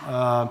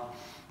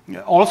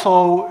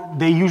 Also,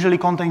 they usually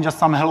contain just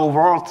some hello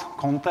world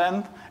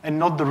content and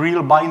not the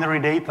real binary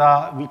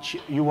data which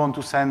you want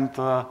to send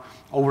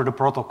over the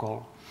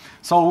protocol.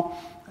 So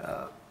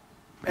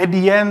at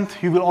the end,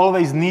 you will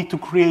always need to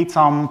create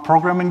some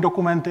programming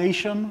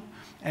documentation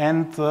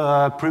and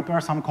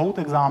prepare some code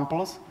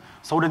examples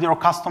so that your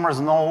customers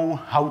know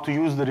how to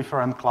use the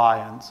different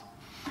clients.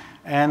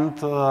 And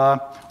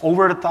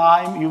over the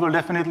time, you will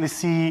definitely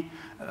see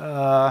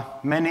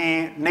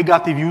many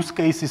negative use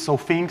cases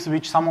of things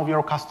which some of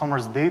your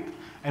customers did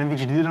and which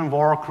didn't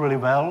work really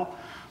well.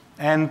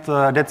 And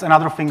that's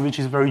another thing which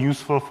is very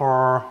useful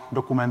for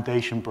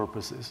documentation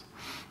purposes.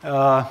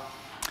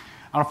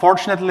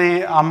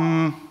 Unfortunately,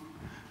 I'm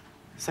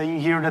saying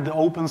here that the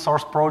open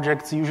source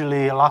projects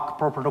usually lack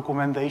proper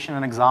documentation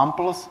and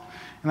examples.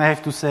 And I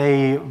have to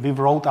say, we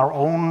wrote our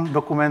own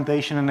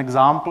documentation and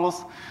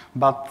examples,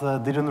 but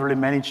didn't really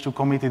manage to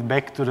commit it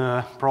back to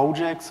the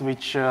projects,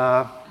 which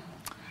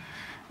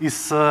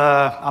is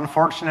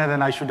unfortunate,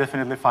 and I should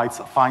definitely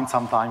find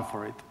some time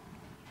for it.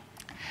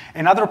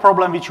 Another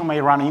problem which you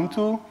may run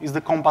into is the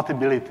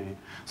compatibility.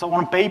 So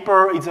on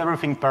paper, it's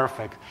everything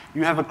perfect.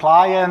 You have a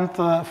client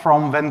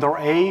from vendor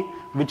A,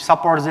 which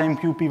supports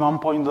AMQP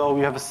 1.0.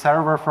 You have a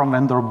server from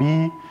vendor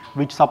B,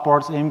 which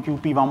supports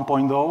AMQP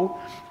 1.0.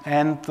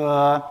 And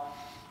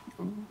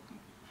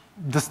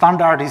the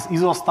standard is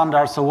ISO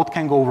standard, so what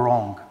can go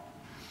wrong?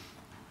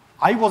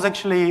 I was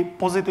actually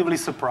positively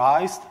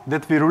surprised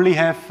that we really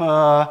have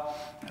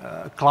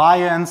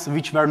clients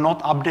which were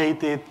not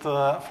updated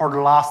for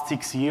the last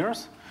 6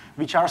 years,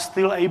 which are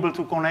still able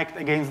to connect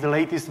against the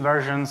latest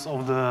versions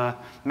of the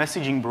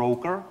messaging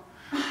broker.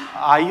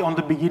 I, on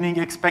the beginning,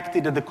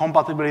 expected that the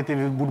compatibility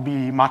would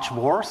be much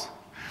worse,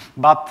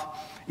 but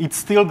it's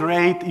still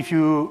great if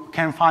you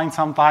can find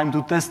some time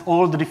to test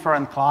all the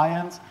different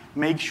clients,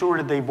 make sure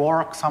that they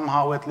work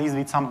somehow, at least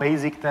with some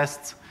basic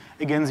tests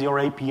against your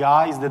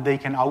APIs, that they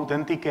can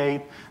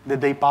authenticate, that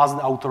they pass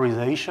the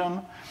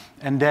authorization,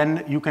 and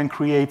then you can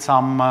create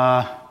some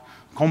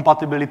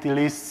compatibility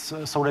lists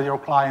so that your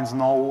clients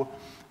know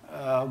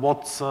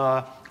what's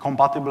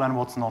compatible and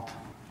what's not.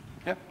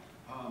 Yeah.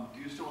 Do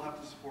you still have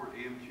to support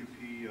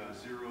AMQP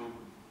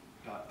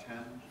 0.10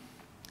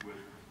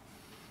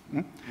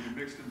 in a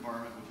mixed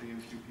environment with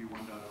AMQP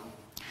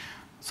 1.0?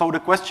 So the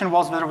question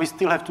was whether we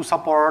still have to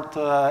support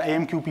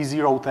AMQP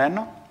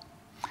 0.10.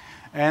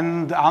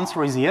 And the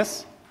answer is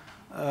yes.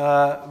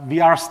 We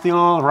are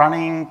still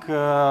running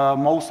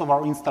most of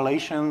our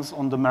installations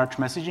on the merge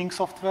messaging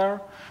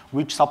software,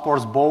 which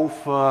supports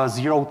both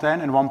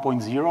 0.10 and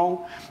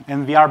 1.0.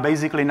 And we are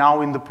basically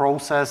now in the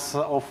process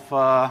of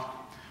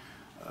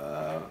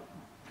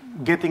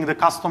getting the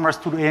customers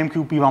to the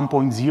AMQP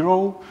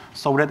 1.0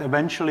 so that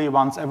eventually,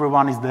 once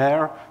everyone is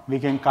there, we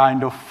can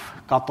kind of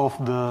cut off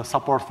the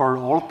support for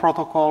the old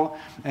protocol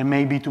and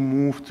maybe to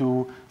move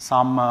to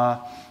some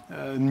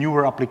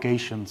newer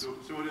applications.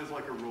 So it is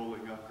like a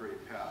rolling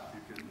upgrade path.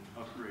 You can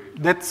upgrade.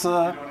 That's, you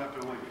don't have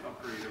to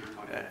upgrade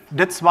everybody.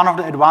 That's one of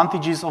the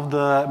advantages of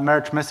the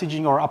merge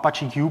messaging or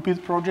Apache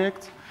Cupid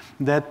project,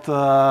 that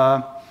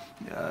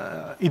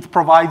it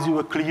provides you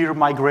a clear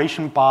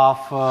migration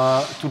path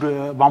to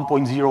the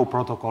 1.0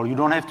 protocol. You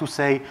don't have to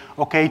say,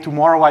 okay,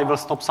 tomorrow I will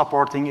stop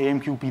supporting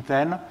AMQP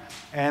 10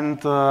 and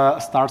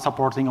start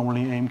supporting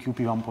only AMQP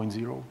 1.0.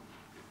 Can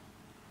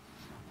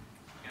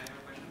I have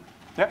a question?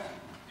 Yeah.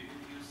 Do you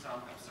use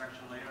some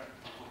abstraction layer on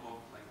top of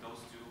like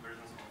those two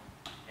versions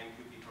of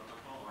AMQP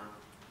protocol, or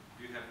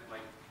do you have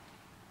like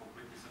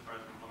completely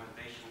separate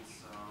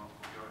implementations of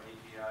your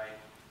API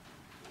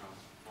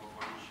for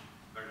each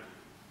version?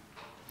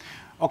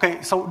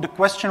 Okay, so the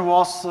question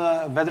was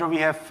whether we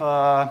have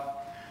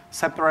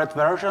separate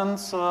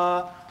versions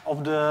of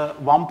of the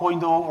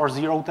 1.0 or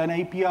 0.10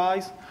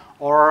 APIs,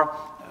 or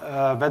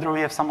whether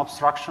we have some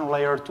abstraction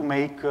layer to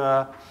make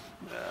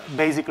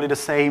basically the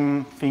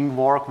same thing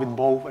work with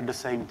both at the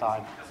same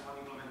time. Just one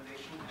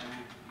implementation, and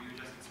you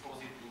just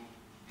expose it in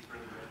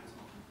different versions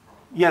of the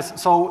product.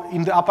 Yes, so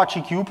in the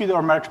Apache Cupid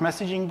or merge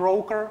messaging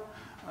broker,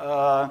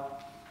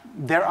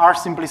 there are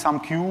simply some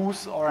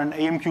queues or an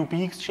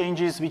AMQP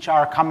exchanges which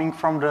are coming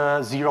from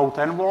the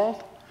 0.10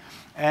 world.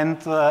 And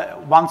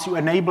once you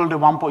enable the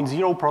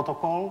 1.0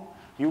 protocol,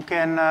 you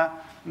can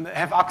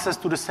have access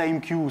to the same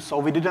queues. So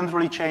we didn't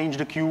really change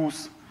the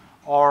queues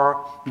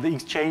or the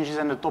exchanges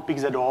and the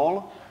topics at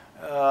all.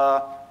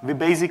 We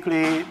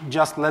basically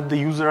just let the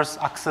users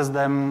access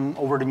them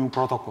over the new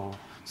protocol.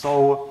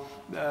 So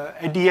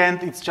at the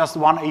end, it's just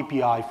one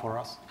API for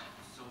us.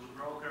 So the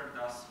broker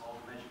does all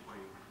the magic for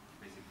you,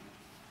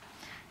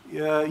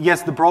 basically?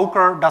 Yes, the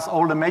broker does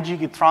all the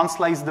magic. It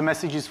translates the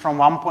messages from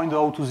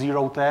 1.0 to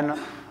 0.10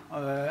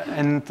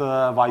 and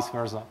vice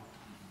versa.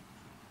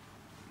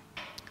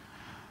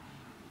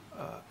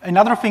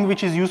 Another thing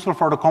which is useful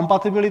for the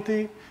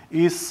compatibility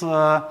is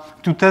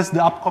to test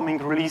the upcoming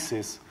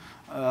releases.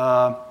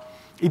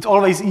 It's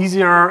always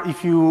easier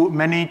if you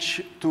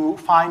manage to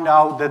find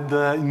out that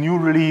the new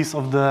release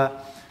of the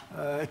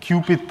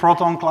Cupid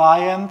Proton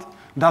client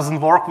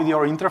doesn't work with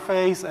your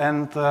interface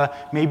and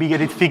maybe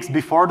get it fixed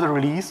before the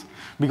release,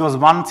 because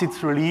once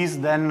it's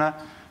released, then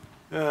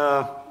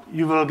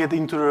you will get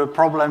into the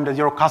problem that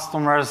your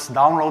customers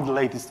download the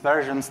latest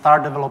version,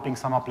 start developing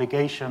some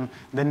application,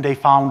 then they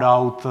found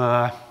out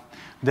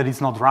that it's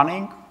not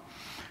running.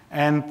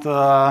 And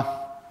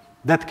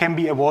that can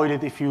be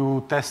avoided if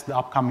you test the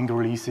upcoming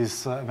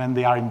releases when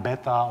they are in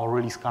beta or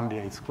release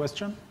candidates.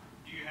 Question?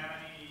 Do you have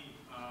any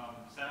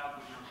setup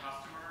with your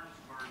customers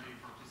where they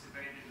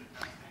participate in the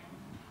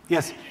testing?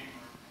 Yes.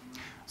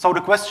 So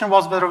the question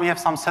was whether we have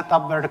some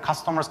setup where the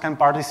customers can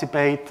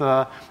participate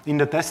in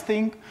the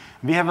testing.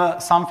 We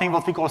have something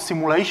what we call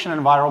simulation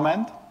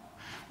environment,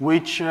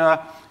 which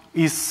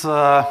is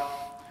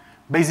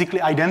basically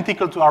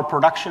identical to our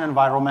production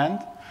environment.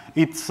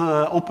 It's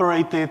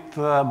operated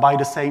by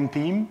the same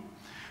team.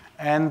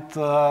 And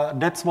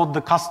that's what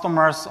the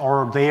customers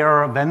or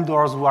their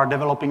vendors who are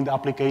developing the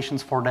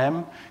applications for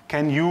them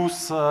can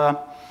use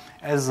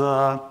as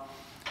a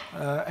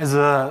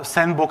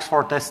sandbox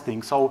for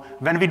testing. So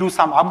when we do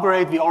some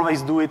upgrade, we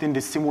always do it in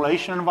this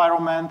simulation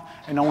environment,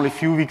 and only a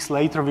few weeks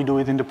later we do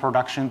it in the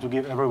production to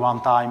give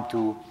everyone time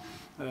to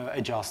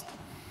adjust.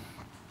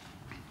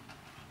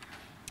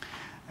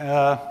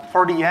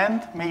 For the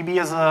end, maybe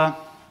as a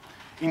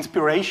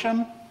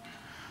inspiration,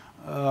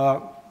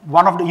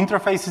 one of the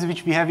interfaces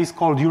which we have is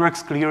called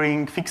Eurex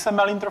Clearing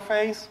FixML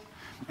interface,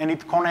 and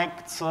it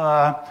connects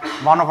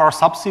one of our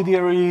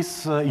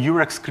subsidiaries,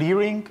 Eurex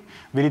Clearing,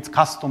 with its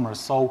customers.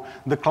 So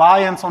the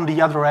clients on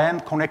the other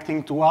end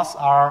connecting to us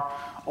are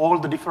all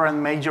the different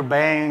major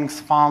banks,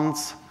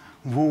 funds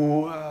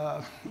who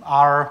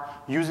are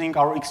using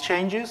our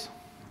exchanges.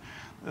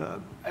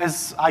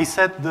 As I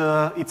said,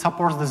 it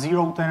supports the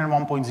 0.10 and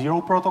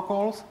 1.0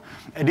 protocols.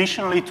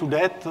 Additionally to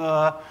that,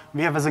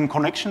 we have as a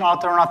connection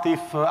alternative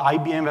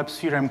IBM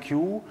WebSphere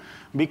MQ,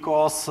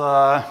 because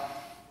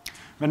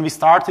when we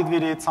started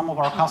with it, some of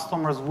our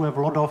customers who have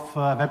a lot of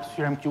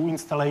WebSphere MQ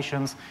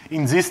installations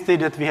insisted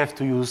that we have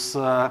to use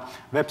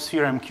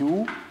WebSphere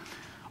MQ.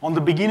 On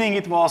the beginning,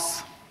 it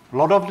was a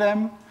lot of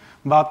them,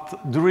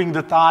 but during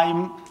the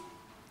time,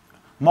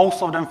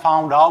 most of them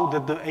found out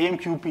that the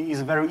AMQP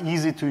is very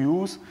easy to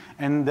use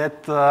and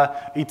that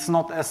it's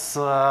not as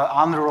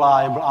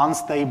unreliable,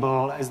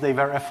 unstable as they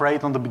were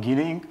afraid on the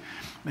beginning.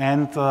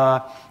 And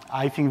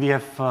I think we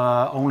have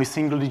only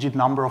single-digit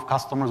number of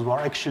customers who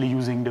are actually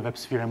using the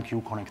WebSphere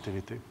MQ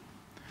connectivity.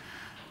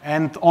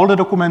 And all the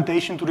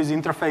documentation to this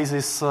interface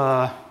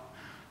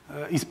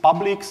is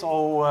public,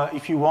 so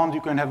if you want, you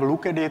can have a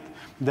look at it.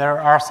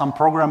 There are some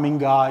programming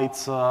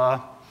guides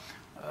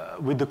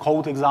with the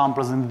code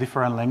examples in the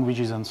different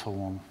languages and so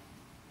on.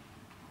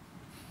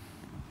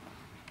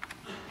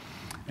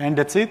 And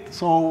that's it.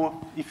 So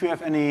if you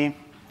have any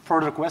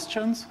further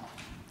questions,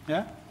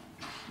 yeah?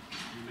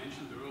 You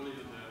mentioned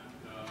earlier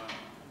that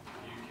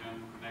you can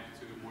connect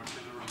to a more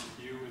general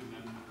queue and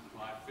then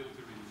apply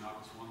filtering. And I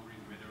was wondering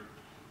whether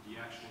the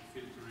actual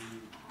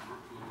filtering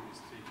workflow is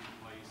taking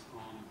place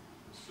on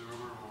the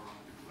server or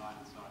on the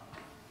client side.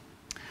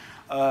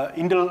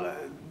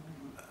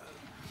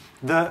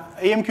 The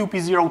AMQP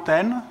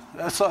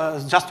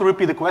 0.10, just to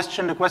repeat the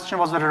question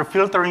was whether the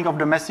filtering of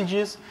the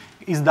messages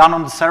is done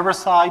on the server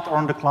side or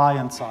on the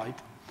client side.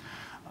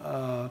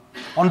 On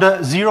the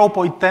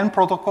 0.10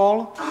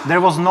 protocol, there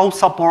was no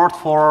support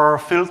for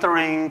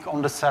filtering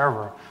on the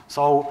server.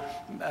 So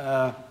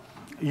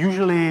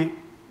usually,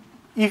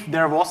 if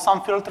there was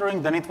some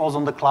filtering, then it was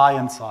on the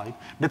client side.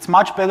 That's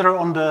much better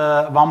on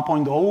the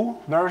 1.0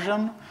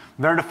 version,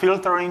 where the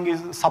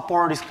filtering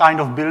support is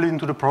kind of built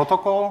into the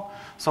protocol.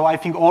 So I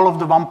think all of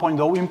the 1.0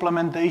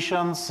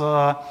 implementations,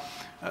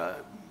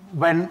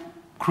 when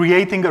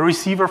creating a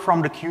receiver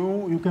from the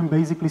queue, you can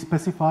basically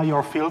specify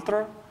your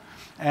filter.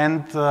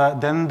 and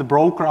then the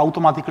broker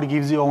automatically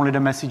gives you only the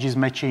messages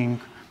matching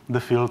the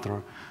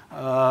filter.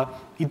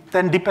 It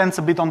then depends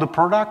a bit on the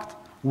product,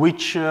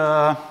 which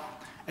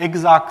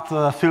exact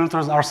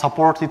filters are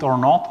supported or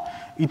not.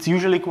 It's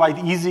usually quite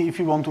easy if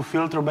you want to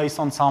filter based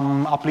on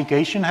some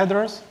application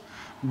headers,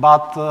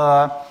 but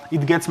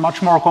it gets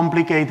much more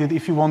complicated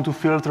if you want to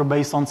filter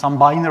based on some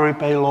binary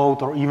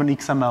payload or even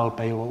XML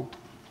payload.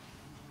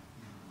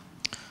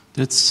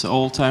 That's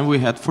all time we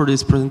had for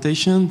this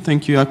presentation.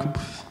 Thank you, Jakub.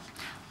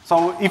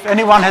 So if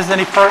anyone has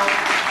any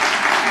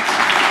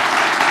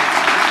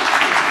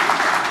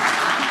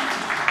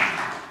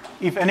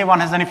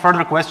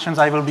further questions,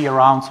 I will be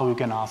around so you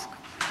can ask.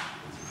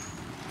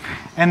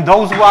 And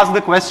those who ask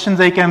the questions,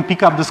 they can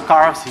pick up the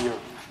scarves here.